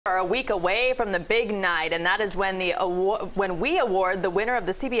Are a week away from the big night, and that is when we award the winner of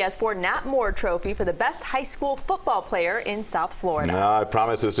the CBS4 Nat Moore Trophy for the best high school football player in South Florida. No, it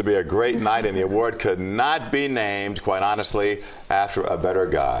promises to be a great night, and the award could not be named, quite honestly, after a better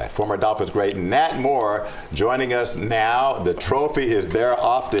guy. Former Dolphins great Nat Moore joining us now. The trophy is there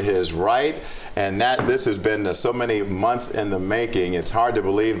off to his right. And Nat, this has been so many months in the making. It's hard to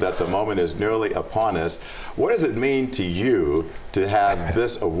believe that the moment is nearly upon us. What does it mean to you to have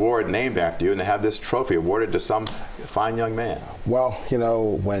this award named after you and to have this trophy awarded to some fine young man? Well, you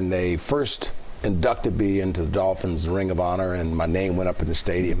know, when they first inducted me into the Dolphins Ring of Honor and my name went up in the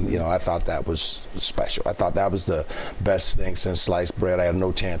stadium, you know, I thought that was special. I thought that was the best thing since sliced bread. I had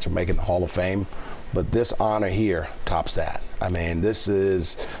no chance of making the Hall of Fame. But this honor here tops that. I mean, this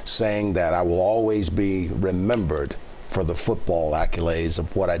is saying that I will always be remembered for the football accolades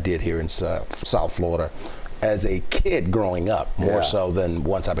of what I did here in South Florida as a kid growing up, more so than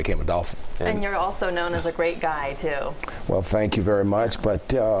once I became a Dolphin. And you're also known as a great guy, too. Well, thank you very much.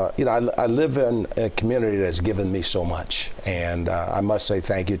 But, you know, I live in a community that's given me so much. And I must say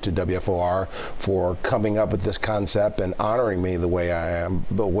thank you to WFOR for coming up with this concept and honoring me the way I am,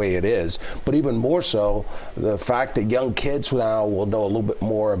 the way it is. But even more so, the fact that young kids now will know a little bit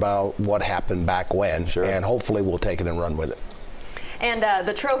more about what happened back when. Sure. And hopefully we'll take it and run with it. And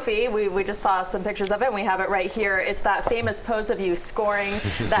the trophy, we just saw some pictures of it, and we have it right here. It's that famous pose of you scoring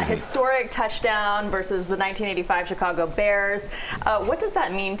that historic touchdown versus the 1985 Chicago Bears. What does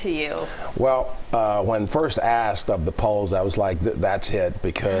that mean to you? Well, when first asked of the pose, I was like, that's it,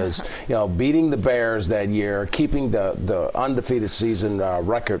 because you know, beating the Bears that year, keeping the undefeated season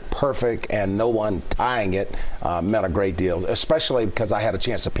record perfect and no one tying it meant a great deal, especially because I had a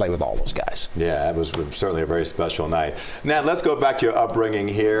chance to play with all those guys. Yeah, it was certainly a very special night. Now, let's go back to your upbringing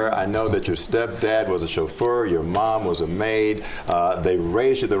here. I know that your stepdad was a chauffeur, your mom was a maid. They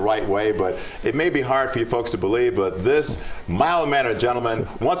raised you the right way, but it may be hard for you folks to believe, but this mild-mannered gentleman,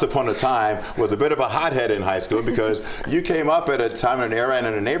 once upon a time, was a bit of a hothead in high school because you came up at a time and an era and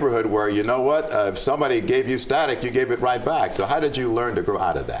in a neighborhood where, you know what, if somebody gave you static, you gave it right back. So how did you learn to grow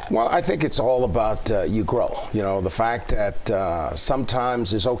out of that? Well, I think it's all about you grow. You know, the fact that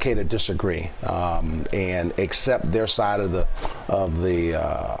sometimes it's okay to disagree and accept their side of the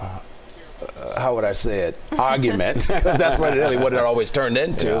how would I say it, argument. That's what it always turned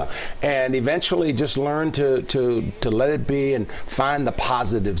into. Yeah. And eventually just learn to let it be and find the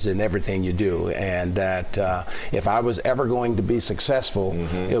positives in everything you do. And that if I was ever going to be successful,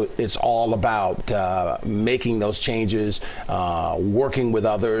 it's all about making those changes, working with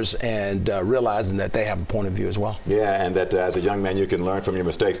others, and realizing that they have a point of view as well. Yeah, and that as a young man you can learn from your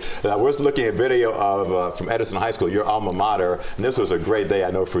mistakes. We're looking at video of from Edison High School, your alma mater, and this was a great day,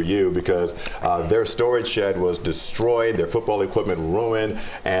 I know, for you, because their storage shed was destroyed, their football equipment ruined,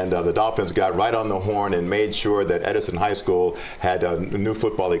 and the Dolphins got right on the horn and made sure that Edison High School had new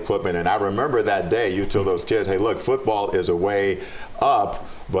football equipment. And I remember that day you told those kids, hey, look, football is a way up,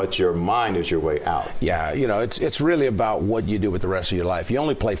 but your mind is your way out. Yeah, you know, it's really about what you do with the rest of your life. You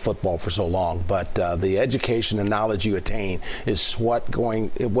only play football for so long, but the education and knowledge you attain is what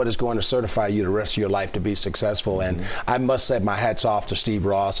is going to certify you the rest of your life to be successful. And I must say my hat's off to Steve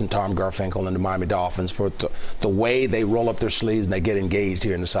Ross and Tom Garfinkel and the Miami Dolphins for the way they roll up their sleeves and they get engaged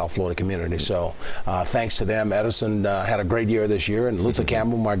here in the South Florida community. So thanks to them. Edison had a great year this year, and Luther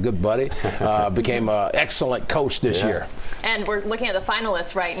Campbell, my good buddy, became an excellent coach this year. And we're looking at the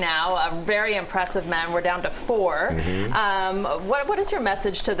finalists right now, very impressive men. We're down to 4. What is your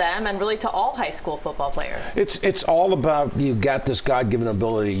message to them and really to all high school football players? It's all about, you've got this God-given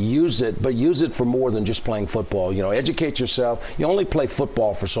ability, use it, but use it for more than just playing football. You know, educate yourself. You only play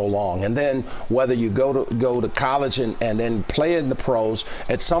football for so long, and then whether you go to college and then play in the pros,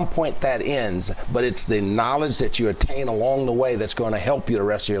 at some point that ends, but it's the knowledge that you attain along the way that's going to help you the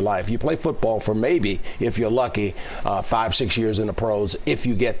rest of your life. You play football for maybe, if you're lucky, 5-6 years in the pros if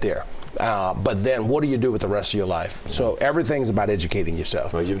you get there. But then what do you do with the rest of your life? So everything's about educating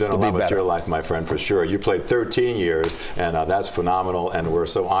yourself. Well, you've done a lot with your life, my friend, for sure. You played 13 years, and that's phenomenal, and we're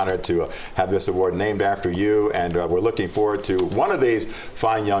so honored to have this award named after you, and we're looking forward to one of these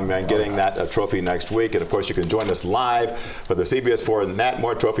fine young men getting that trophy next week. And of course, you can join us live for the CBS4 Nat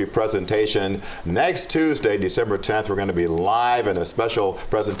Moore Trophy presentation next Tuesday, December 10th. We're going to be live in a special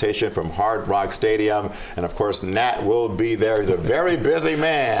presentation from Hard Rock Stadium, and of course, Nat will be there. He's a very busy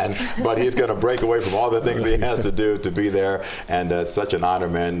man, but but he's going to break away from all the things he has to do to be there. And it's such an honor,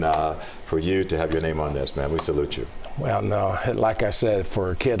 man, for you to have your name on this, man. We salute you. Well, no, like I said,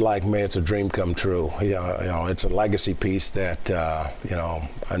 for a kid like me, it's a dream come true. You know, it's a legacy piece that, you know,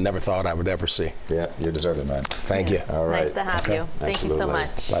 I never thought I would ever see. Yeah, you deserve it, man. Thank you. All right. Nice to have you. Thank you so much.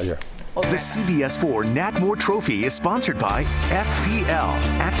 Pleasure. Well, The CBS4 Nat Moore Trophy is sponsored by FPL.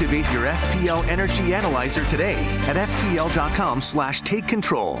 Activate your FPL Energy Analyzer today at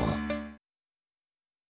fpl.com/takecontrol.